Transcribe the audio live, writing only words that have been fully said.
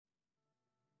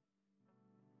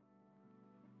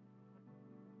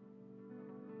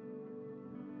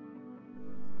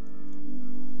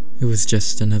It was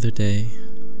just another day.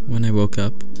 When I woke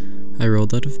up, I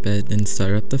rolled out of bed and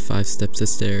started up the 5 steps of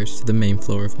stairs to the main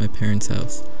floor of my parents'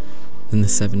 house, then the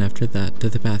 7 after that to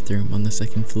the bathroom on the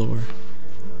 2nd floor.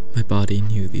 My body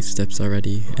knew these steps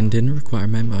already and didn't require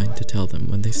my mind to tell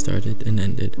them when they started and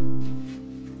ended.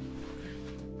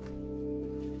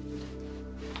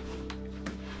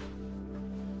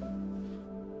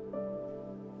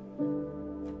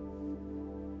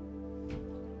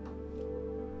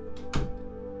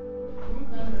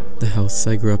 The house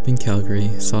I grew up in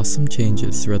Calgary saw some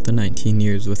changes throughout the 19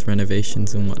 years with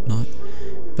renovations and whatnot,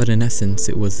 but in essence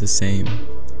it was the same.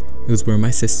 It was where my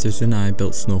sisters and I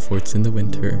built snow forts in the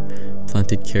winter,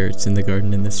 planted carrots in the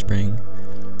garden in the spring,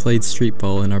 played street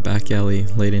ball in our back alley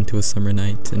late into a summer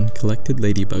night, and collected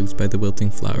ladybugs by the wilting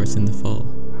flowers in the fall.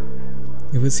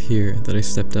 It was here that I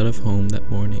stepped out of home that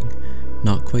morning,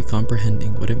 not quite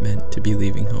comprehending what it meant to be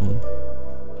leaving home.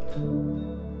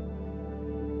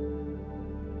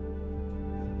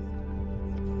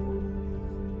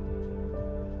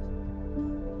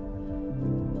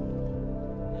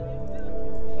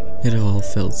 It all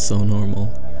felt so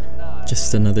normal.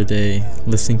 Just another day,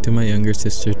 listening to my younger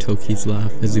sister Toki's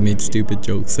laugh as we made stupid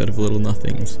jokes out of little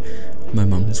nothings, my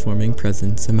mom's forming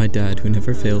presents, and my dad who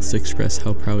never fails to express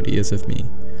how proud he is of me.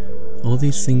 All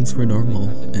these things were normal,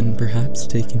 and perhaps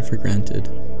taken for granted.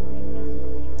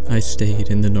 I stayed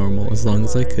in the normal as long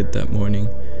as I could that morning.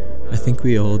 I think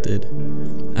we all did,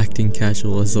 acting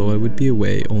casual as though I would be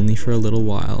away only for a little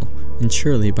while, and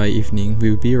surely by evening we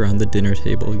would be around the dinner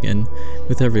table again,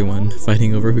 with everyone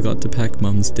fighting over who got to pack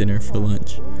Mum's dinner for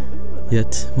lunch.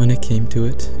 Yet, when it came to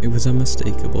it, it was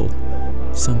unmistakable.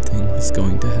 Something was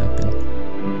going to happen.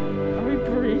 Are we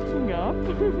breaking up?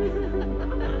 Are we leaving?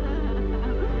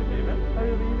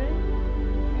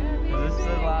 Is this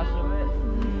the last of it?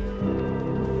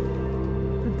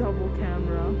 The double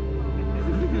camera.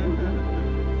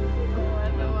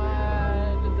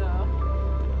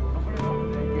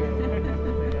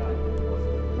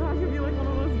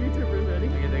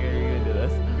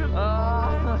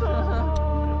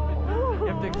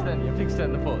 You have to extend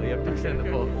the pole. You have to extend the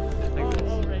pole. Like this.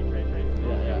 Oh, right.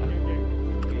 Yeah.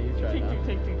 Okay, you try now.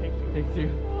 Take two.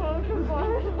 Oh, come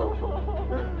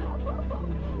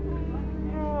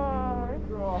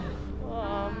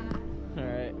on.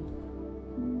 Alright.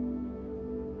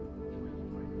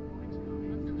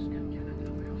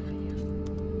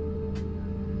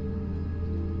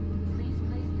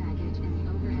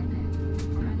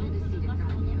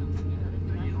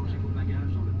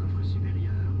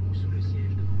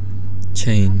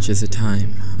 Change is a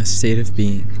time, a state of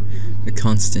being, a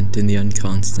constant in the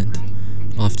unconstant,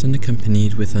 often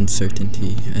accompanied with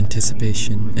uncertainty,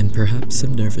 anticipation, and perhaps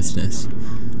some nervousness.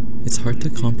 It's hard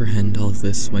to comprehend all of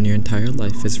this when your entire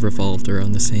life is revolved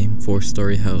around the same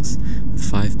 4-story house with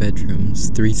 5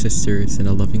 bedrooms, 3 sisters, and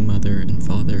a loving mother and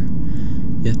father.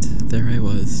 Yet there I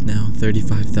was, now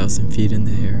 35,000 feet in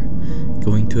the air,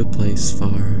 going to a place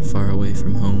far, far away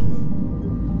from home.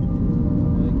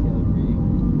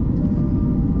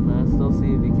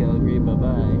 Calgary,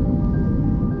 bye-bye.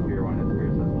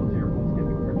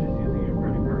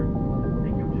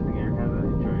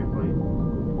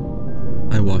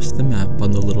 I watched the map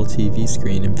on the little TV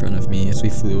screen in front of me as we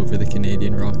flew over the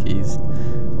Canadian Rockies.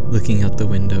 Looking out the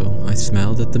window, I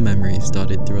smiled at the memories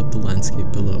dotted throughout the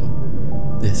landscape below.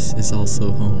 This is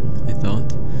also home, I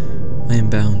thought. I am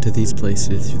bound to these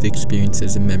places through the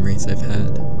experiences and memories I've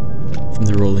had. From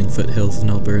the rolling foothills in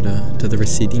Alberta to the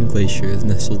receding glaciers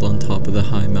nestled on top of the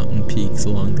high mountain peaks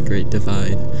along the Great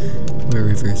Divide, where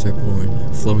rivers are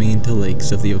born, flowing into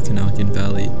lakes of the Okanagan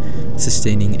Valley,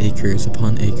 sustaining acres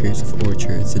upon acres of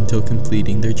orchards until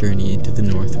completing their journey into the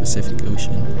North Pacific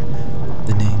Ocean.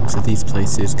 The names of these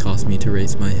places cause me to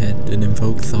raise my head and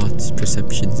invoke thoughts,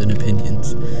 perceptions, and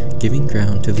opinions, giving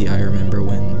ground to the I remember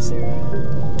whens.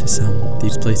 To some,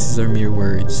 these places are mere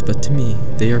words, but to me,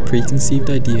 they are preconceived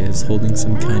ideas holding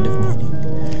some kind of meaning.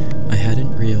 I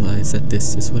hadn't realized that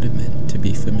this is what it meant to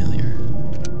be familiar.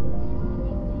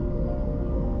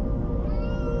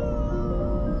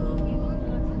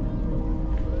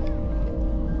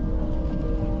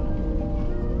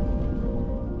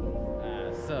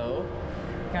 So,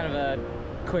 kind of a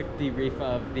quick debrief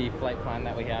of the flight plan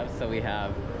that we have. So we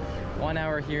have 1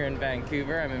 hour here in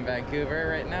Vancouver. I'm in Vancouver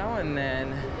right now, and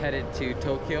then headed to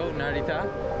Tokyo, Narita.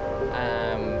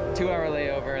 2 hour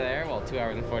layover there, well, 2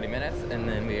 hours and 40 minutes, and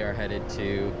then we are headed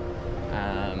to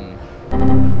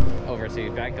over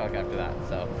to Bangkok after that.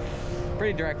 So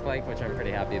pretty direct flight, which I'm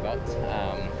pretty happy about.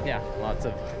 Yeah, lots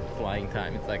of flying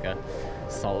time. It's like a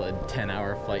solid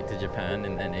 10-hour flight to Japan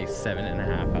and then a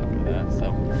 7.5 after that.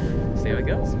 So see how it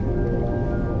goes.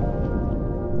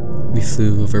 We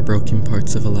flew over broken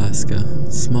parts of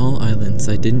Alaska, small islands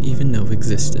I didn't even know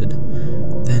existed,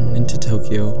 then into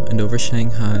Tokyo and over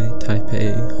Shanghai,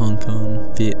 Taipei, Hong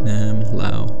Kong, Vietnam,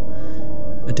 Laos.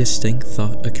 A distinct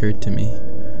thought occurred to me.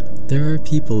 There are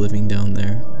people living down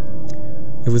there.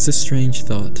 It was a strange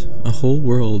thought, a whole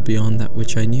world beyond that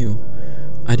which I knew.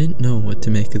 I didn't know what to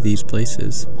make of these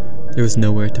places. There was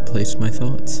nowhere to place my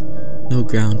thoughts, no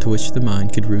ground to which the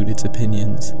mind could root its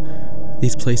opinions.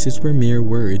 These places were mere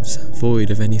words, void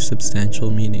of any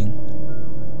substantial meaning.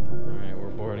 Alright,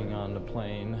 we're boarding on the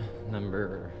plane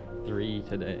number 3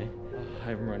 today.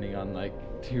 I'm running on like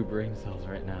 2 brain cells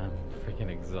right now. I'm freaking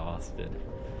exhausted.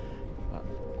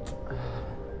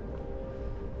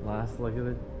 Last leg of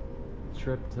the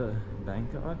trip to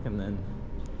Bangkok, and then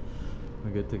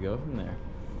we're good to go from there.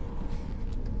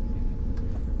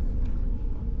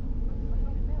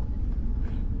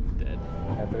 Dead.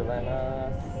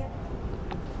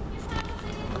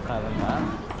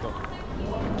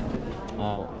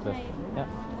 Yeah,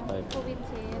 like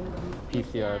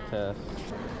PCR test.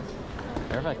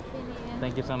 Perfect.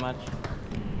 Thank you so much.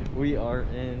 We are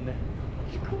in.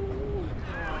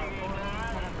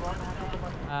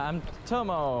 I'm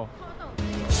Tomo.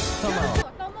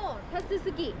 Tomo.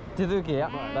 Tatsuki, yeah,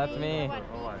 that's me.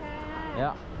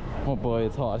 Yeah. Oh boy,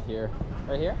 it's hot here.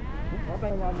 Right here?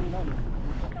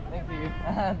 Thank you.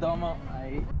 Domo.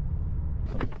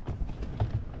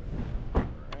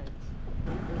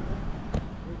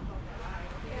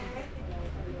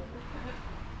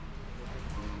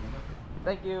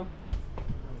 Thank you.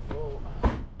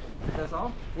 That's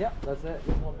all? Yeah, that's it.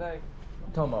 Just one bag.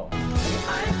 Tomo.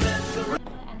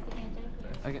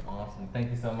 Okay, awesome.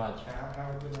 Thank you so much.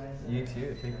 You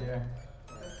too. Take care.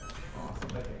 Awesome.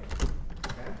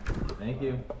 Thank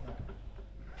you.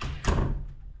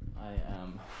 I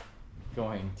am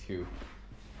going to.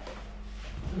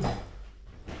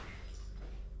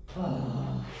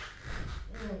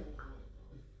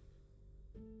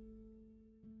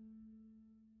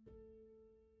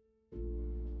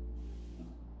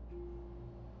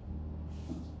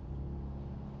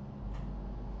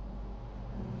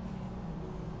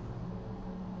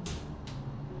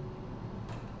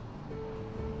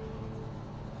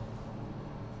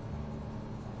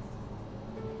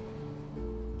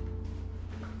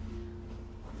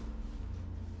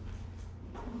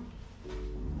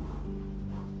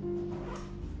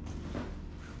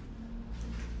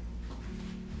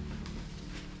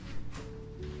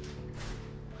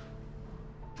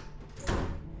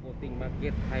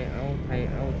 Market, Thai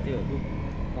out, still look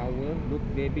power, look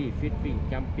baby, fishing,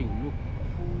 jumping, look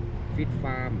fish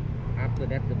farm. After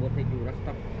that, the boat take you to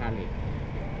stop pallet.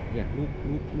 Yeah, look.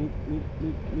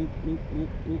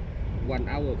 1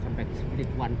 hour, come back, split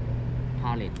 1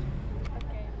 pallet.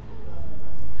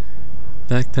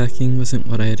 Backpacking wasn't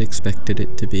what I had expected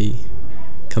it to be.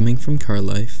 Coming from car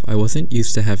life, I wasn't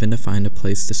used to having to find a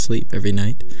place to sleep every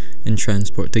night and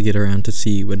transport to get around to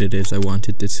see what it is I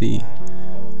wanted to see.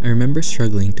 I remember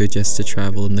struggling to adjust to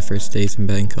travel in the first days in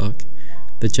Bangkok.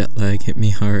 The jet lag hit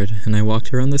me hard, and I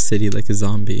walked around the city like a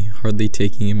zombie, hardly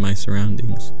taking in my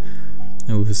surroundings.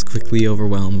 I was quickly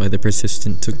overwhelmed by the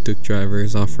persistent tuk-tuk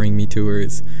drivers offering me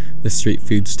tours, the street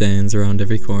food stands around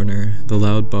every corner, the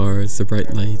loud bars, the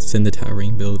bright lights, and the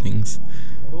towering buildings.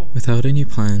 Without any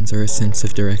plans or a sense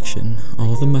of direction,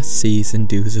 all the must-sees and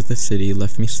do's of the city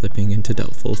left me slipping into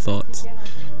doubtful thoughts.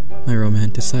 My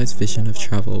romanticized vision of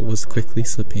travel was quickly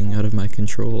slipping out of my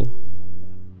control.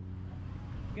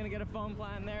 Gonna get a phone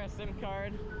plan there, a SIM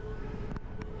card,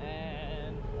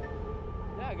 and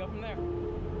yeah, go from there.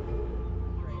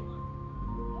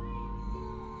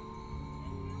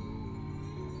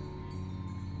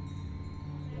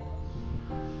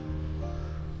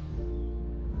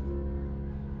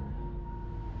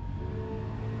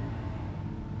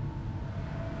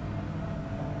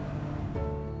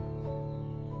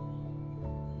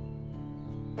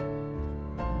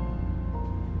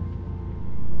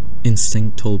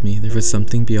 Instinct told me there was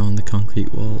something beyond the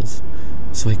concrete walls,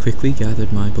 so I quickly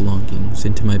gathered my belongings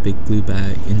into my big blue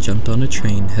bag and jumped on a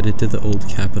train headed to the old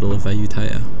capital of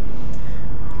Ayutthaya.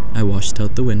 I watched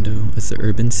out the window as the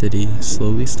urban city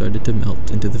slowly started to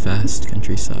melt into the vast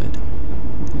countryside.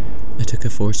 I took a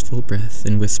forceful breath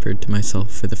and whispered to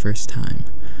myself for the first time,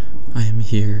 I am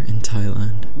here in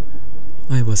Thailand.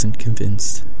 I wasn't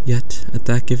convinced, yet at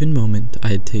that given moment I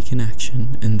had taken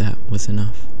action, and that was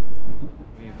enough.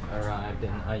 Arrived in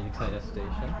Ayutthaya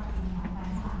station.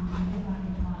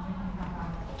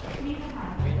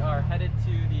 We are headed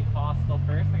to the hostel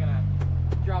first. I'm gonna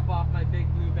drop off my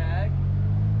big blue bag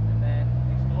and then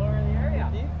explore the area.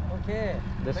 Okay.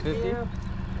 This 50?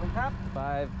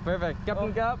 5. Perfect. Cup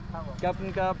and cup. Cup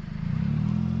and cup.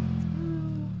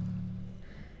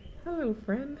 little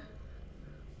friend.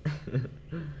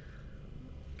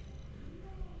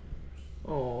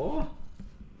 Oh,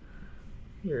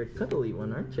 you're a cuddly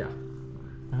one, aren't you?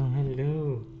 Oh,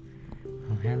 hello.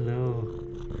 Oh, hello.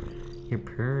 You're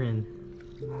purring.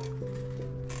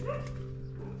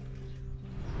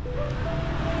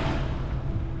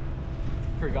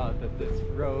 Forgot that this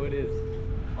road is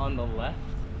on the left.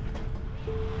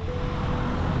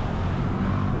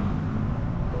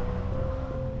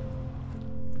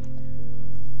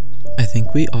 I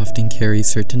think we often carry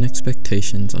certain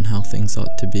expectations on how things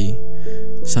ought to be.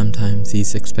 Sometimes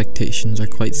these expectations are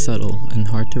quite subtle and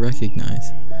hard to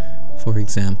recognize. For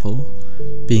example,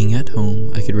 being at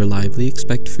home, I could reliably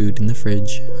expect food in the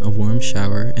fridge, a warm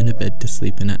shower, and a bed to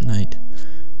sleep in at night.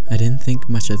 I didn't think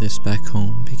much of this back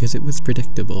home because it was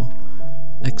predictable.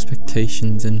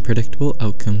 Expectations and predictable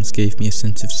outcomes gave me a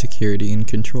sense of security and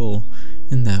control,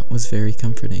 and that was very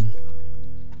comforting.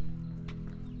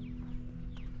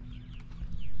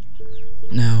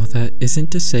 Now, that isn't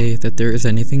to say that there is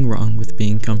anything wrong with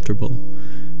being comfortable.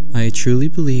 I truly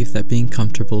believe that being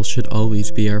comfortable should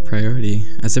always be our priority,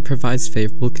 as it provides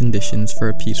favorable conditions for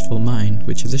a peaceful mind,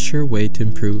 which is a sure way to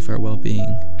improve our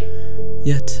well-being.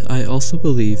 Yet, I also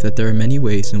believe that there are many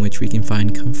ways in which we can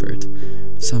find comfort.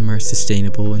 Some are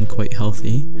sustainable and quite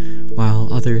healthy,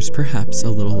 while others perhaps a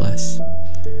little less.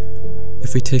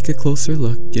 If we take a closer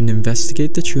look and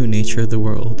investigate the true nature of the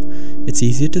world, it's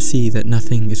easy to see that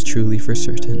nothing is truly for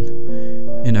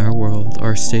certain. In our world,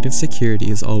 our state of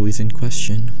security is always in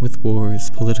question, with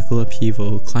wars, political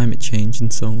upheaval, climate change,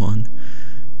 and so on.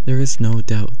 There is no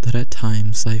doubt that at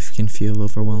times life can feel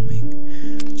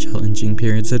overwhelming. Challenging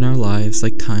periods in our lives,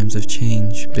 like times of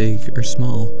change, big or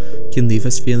small, can leave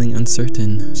us feeling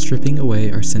uncertain, stripping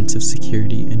away our sense of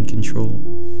security and control.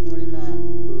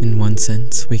 In one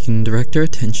sense, we can direct our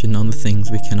attention on the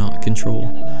things we cannot control.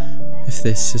 If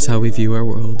this is how we view our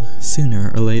world,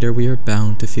 sooner or later we are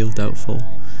bound to feel doubtful,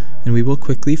 and we will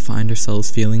quickly find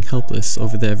ourselves feeling helpless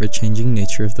over the ever-changing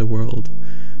nature of the world.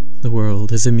 The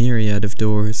world is a myriad of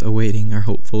doors awaiting our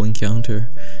hopeful encounter,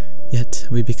 yet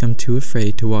we become too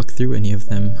afraid to walk through any of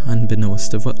them,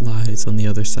 unbeknownst of what lies on the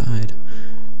other side.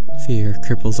 Fear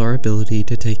cripples our ability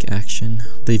to take action,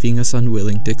 leaving us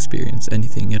unwilling to experience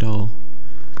anything at all.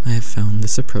 I have found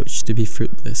this approach to be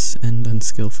fruitless and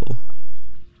unskillful.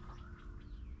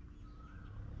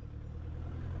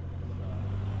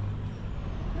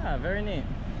 Yeah, very neat.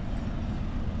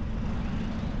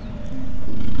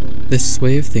 This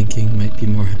way of thinking might be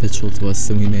more habitual to us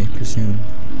than we may presume.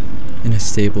 In a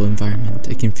stable environment,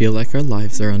 it can feel like our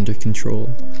lives are under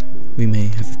control. We may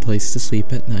have a place to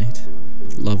sleep at night,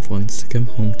 loved ones to come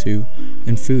home to,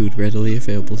 and food readily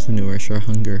available to nourish our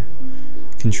hunger.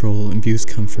 Control imbues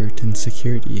comfort and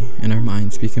security, and our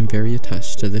minds become very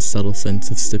attached to this subtle sense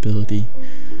of stability.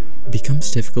 It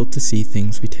becomes difficult to see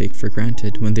things we take for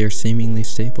granted when they are seemingly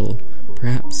stable,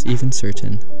 perhaps even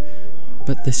certain.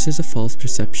 But this is a false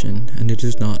perception, and it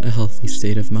is not a healthy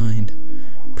state of mind.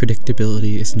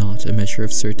 Predictability is not a measure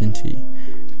of certainty.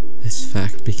 This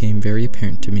fact became very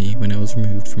apparent to me when I was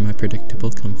removed from my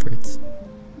predictable comforts.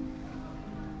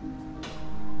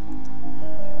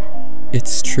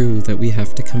 It's true that we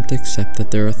have to come to accept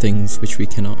that there are things which we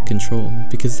cannot control,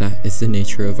 because that is the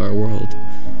nature of our world.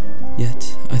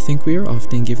 Yet, I think we are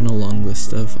often given a long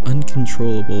list of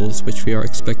uncontrollables which we are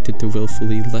expected to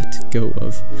willfully let go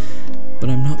of, but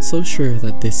I'm not so sure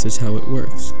that this is how it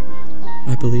works.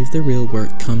 I believe the real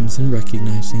work comes in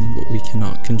recognizing what we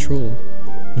cannot control,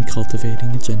 and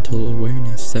cultivating a gentle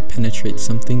awareness that penetrates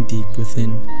something deep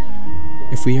within.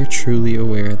 If we are truly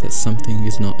aware that something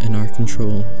is not in our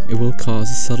control, it will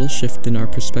cause a subtle shift in our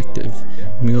perspective,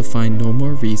 and we will find no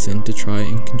more reason to try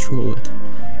and control it.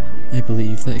 I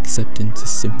believe that acceptance is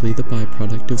simply the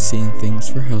byproduct of seeing things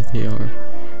for how they are.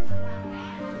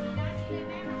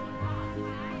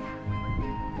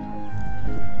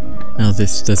 Now,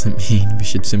 this doesn't mean we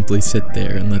should simply sit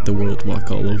there and let the world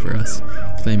walk all over us,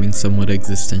 claiming somewhat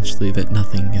existentially that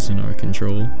nothing is in our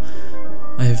control.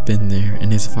 I have been there,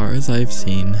 and as far as I have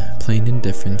seen, plain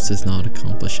indifference does not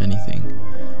accomplish anything.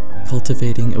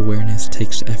 Cultivating awareness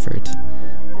takes effort.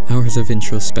 Hours of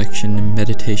introspection and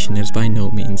meditation is by no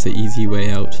means the easy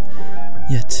way out.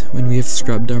 Yet, when we have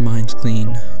scrubbed our minds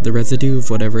clean, the residue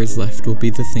of whatever is left will be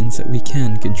the things that we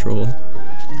can control.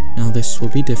 Now, this will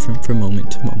be different from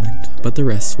moment to moment, but the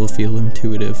rest will feel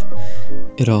intuitive.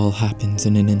 It all happens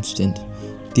in an instant.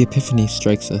 The epiphany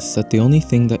strikes us that the only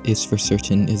thing that is for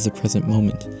certain is the present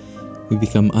moment. We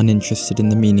become uninterested in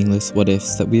the meaningless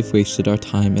what-ifs that we have wasted our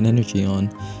time and energy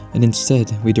on, and instead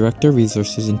we direct our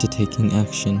resources into taking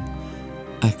action.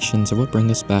 Actions are what bring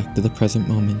us back to the present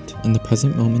moment, and the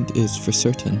present moment is for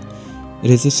certain. It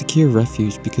is a secure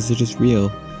refuge because it is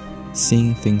real.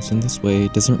 Seeing things in this way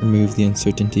doesn't remove the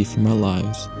uncertainty from our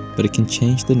lives, but it can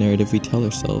change the narrative we tell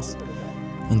ourselves.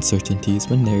 Uncertainties,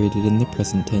 when narrated in the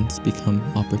present tense, become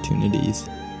opportunities.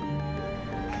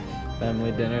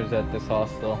 Family dinners at this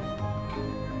hostel.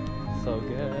 So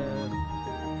good.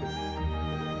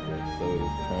 So it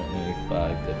is currently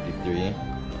 5:53.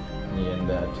 Me and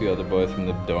 2 other boys from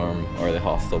the dorm or the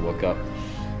hostel woke up.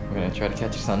 We're gonna try to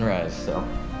catch a sunrise, so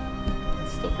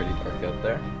it's still pretty dark out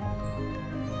there.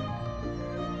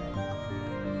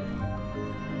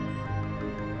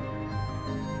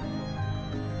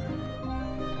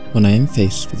 When I am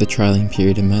faced with a trying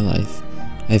period in my life,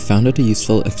 I have found it a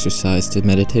useful exercise to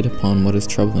meditate upon what is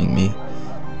troubling me.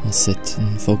 I'll sit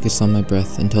and focus on my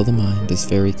breath until the mind is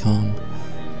very calm.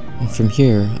 And from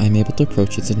here, I am able to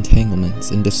approach its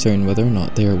entanglements and discern whether or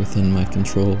not they are within my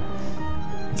control.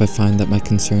 If I find that my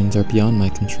concerns are beyond my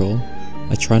control,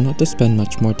 I try not to spend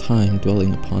much more time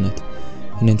dwelling upon it,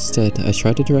 and instead I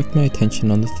try to direct my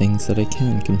attention on the things that I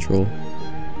can control.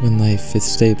 When life is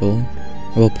stable,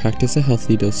 I will practice a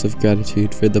healthy dose of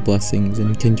gratitude for the blessings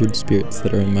and kindred spirits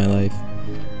that are in my life.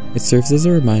 It serves as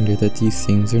a reminder that these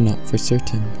things are not for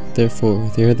certain, therefore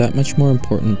they are that much more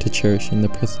important to cherish in the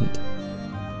present.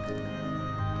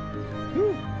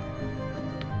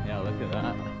 Yeah, look at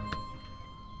that.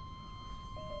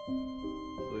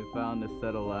 So we found a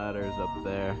set of ladders up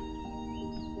there.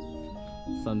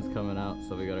 Sun's coming out,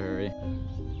 so we gotta hurry.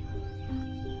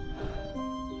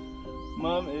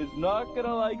 Mom is not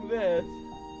gonna like this.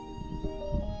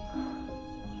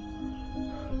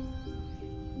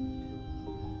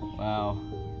 Wow.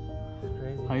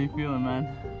 Crazy. How you feeling, man?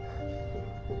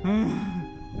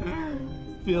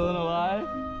 Feeling alive?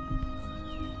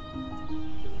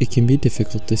 It can be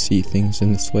difficult to see things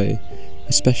in this way,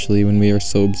 especially when we are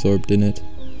so absorbed in it.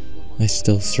 I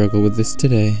still struggle with this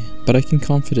today, but I can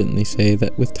confidently say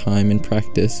that with time and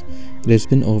practice, it has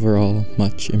been overall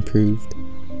much improved.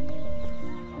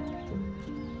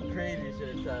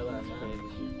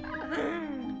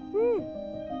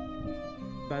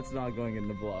 That's not going in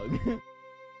the vlog.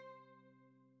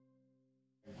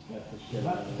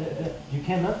 You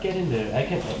cannot get in there.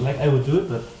 I would do it,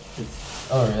 but it's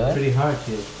pretty hard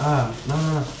here.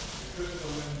 No.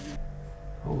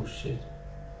 Oh shit.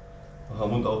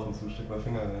 Mund auf und zum Stück mein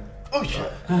Finger rein. Oh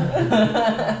shit!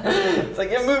 It's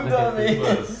like it moved on me.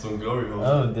 Das ist so ein Glory Hole.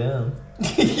 Oh damn.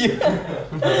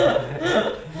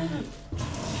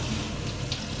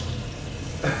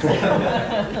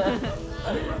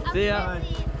 See ya.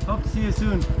 Hope to see you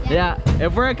soon. Yeah,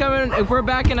 if we're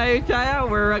back in Ayutthaya,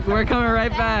 we're coming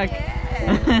right back.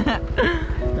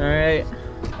 All right.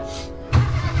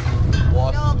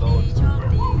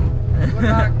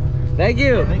 Thank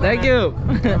you.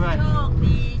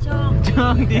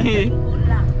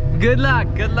 Good luck.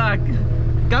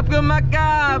 Kapkum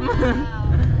makam.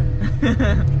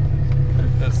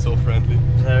 That's so friendly.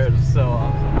 They're so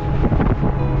awesome.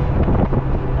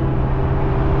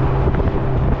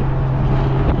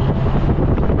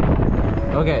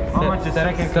 Okay. How much is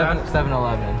second class?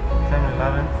 7-Eleven.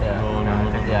 7-Eleven? Yeah. No,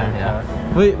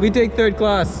 Yeah. We take third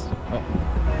class. Oh.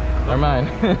 Or mine.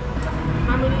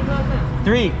 How many classes?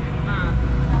 3.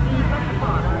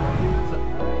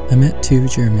 I met 2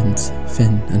 Germans,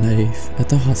 Finn and Arif, at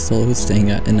the hostel I was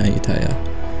staying at in Ayutthaya.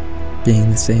 Being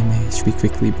the same age, we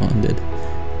quickly bonded.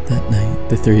 That night,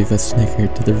 the 3 of us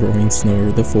snickered to the roaring snore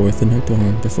of the 4th in our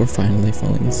dorm before finally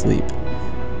falling asleep.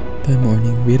 By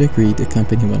morning, we had agreed to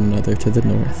accompany one another to the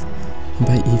north, and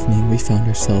by evening we found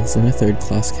ourselves in a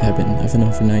third-class cabin of an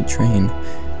overnight train,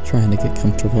 trying to get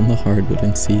comfortable in the hard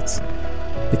wooden seats.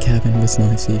 The cabin was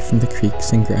noisy from the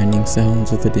creaks and grinding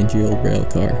sounds of the dingy old rail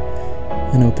car.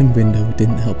 An open window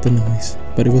didn't help the noise,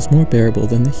 but it was more bearable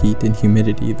than the heat and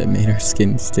humidity that made our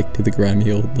skin stick to the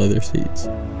grimy old leather seats.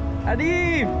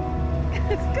 Adib!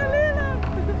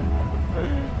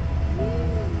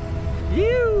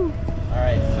 You!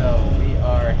 Alright, so we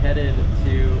are headed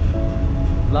to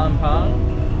Lampang.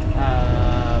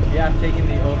 Yeah, taking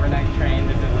the overnight train.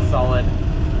 This is a solid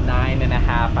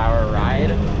 9.5-hour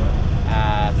ride.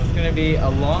 So it's gonna be a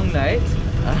long night.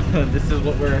 This is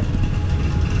what we're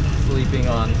sleeping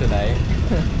on tonight.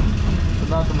 It's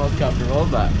not the most comfortable,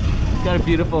 but it's got a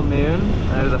beautiful moon.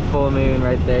 There's a full moon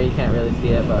right there. You can't really see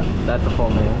it, but that's a full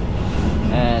moon.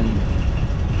 And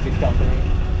good company.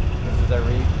 This is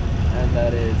Arif, and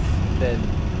that is Finn.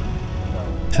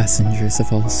 Passengers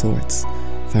of all sorts,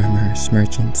 farmers,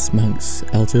 merchants, monks,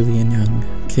 elderly and young,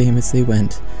 came as they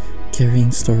went,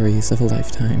 carrying stories of a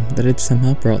lifetime that had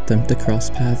somehow brought them to cross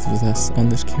paths with us on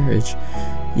this carriage,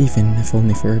 even if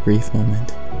only for a brief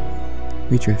moment.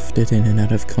 We drifted in and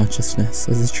out of consciousness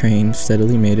as the train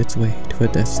steadily made its way to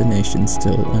a destination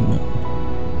still unknown.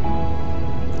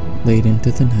 Late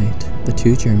into the night, the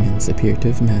two Germans appeared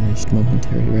to have managed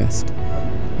momentary rest.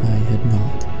 I had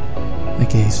not. I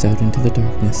gazed out into the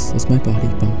darkness as my body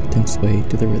bumped and swayed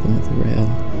to the rhythm of the rail.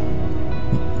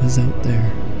 What was out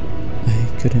there?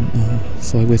 I couldn't know,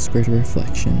 so I whispered a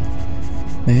reflection.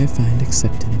 May I find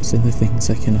acceptance in the things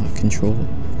I cannot control,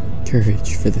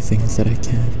 courage for the things that I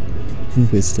can,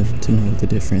 and wisdom to know the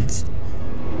difference.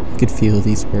 I could feel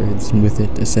these words, and with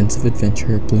it a sense of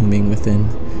adventure blooming within,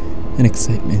 an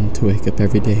excitement to wake up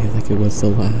every day like it was the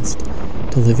last,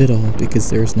 to live it all because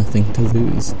there is nothing to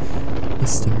lose. The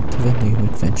start of a new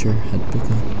adventure had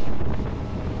begun.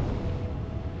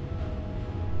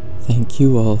 Thank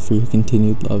you all for your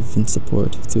continued love and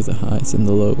support through the highs and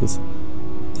the lows.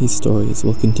 These stories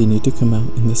will continue to come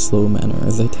out in this slow manner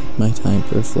as I take my time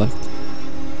to reflect.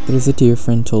 But as a dear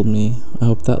friend told me, I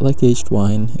hope that like aged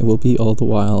wine, it will be all the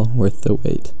while worth the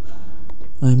wait.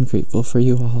 I am grateful for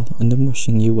you all, and am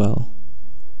wishing you well.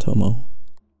 Tomo.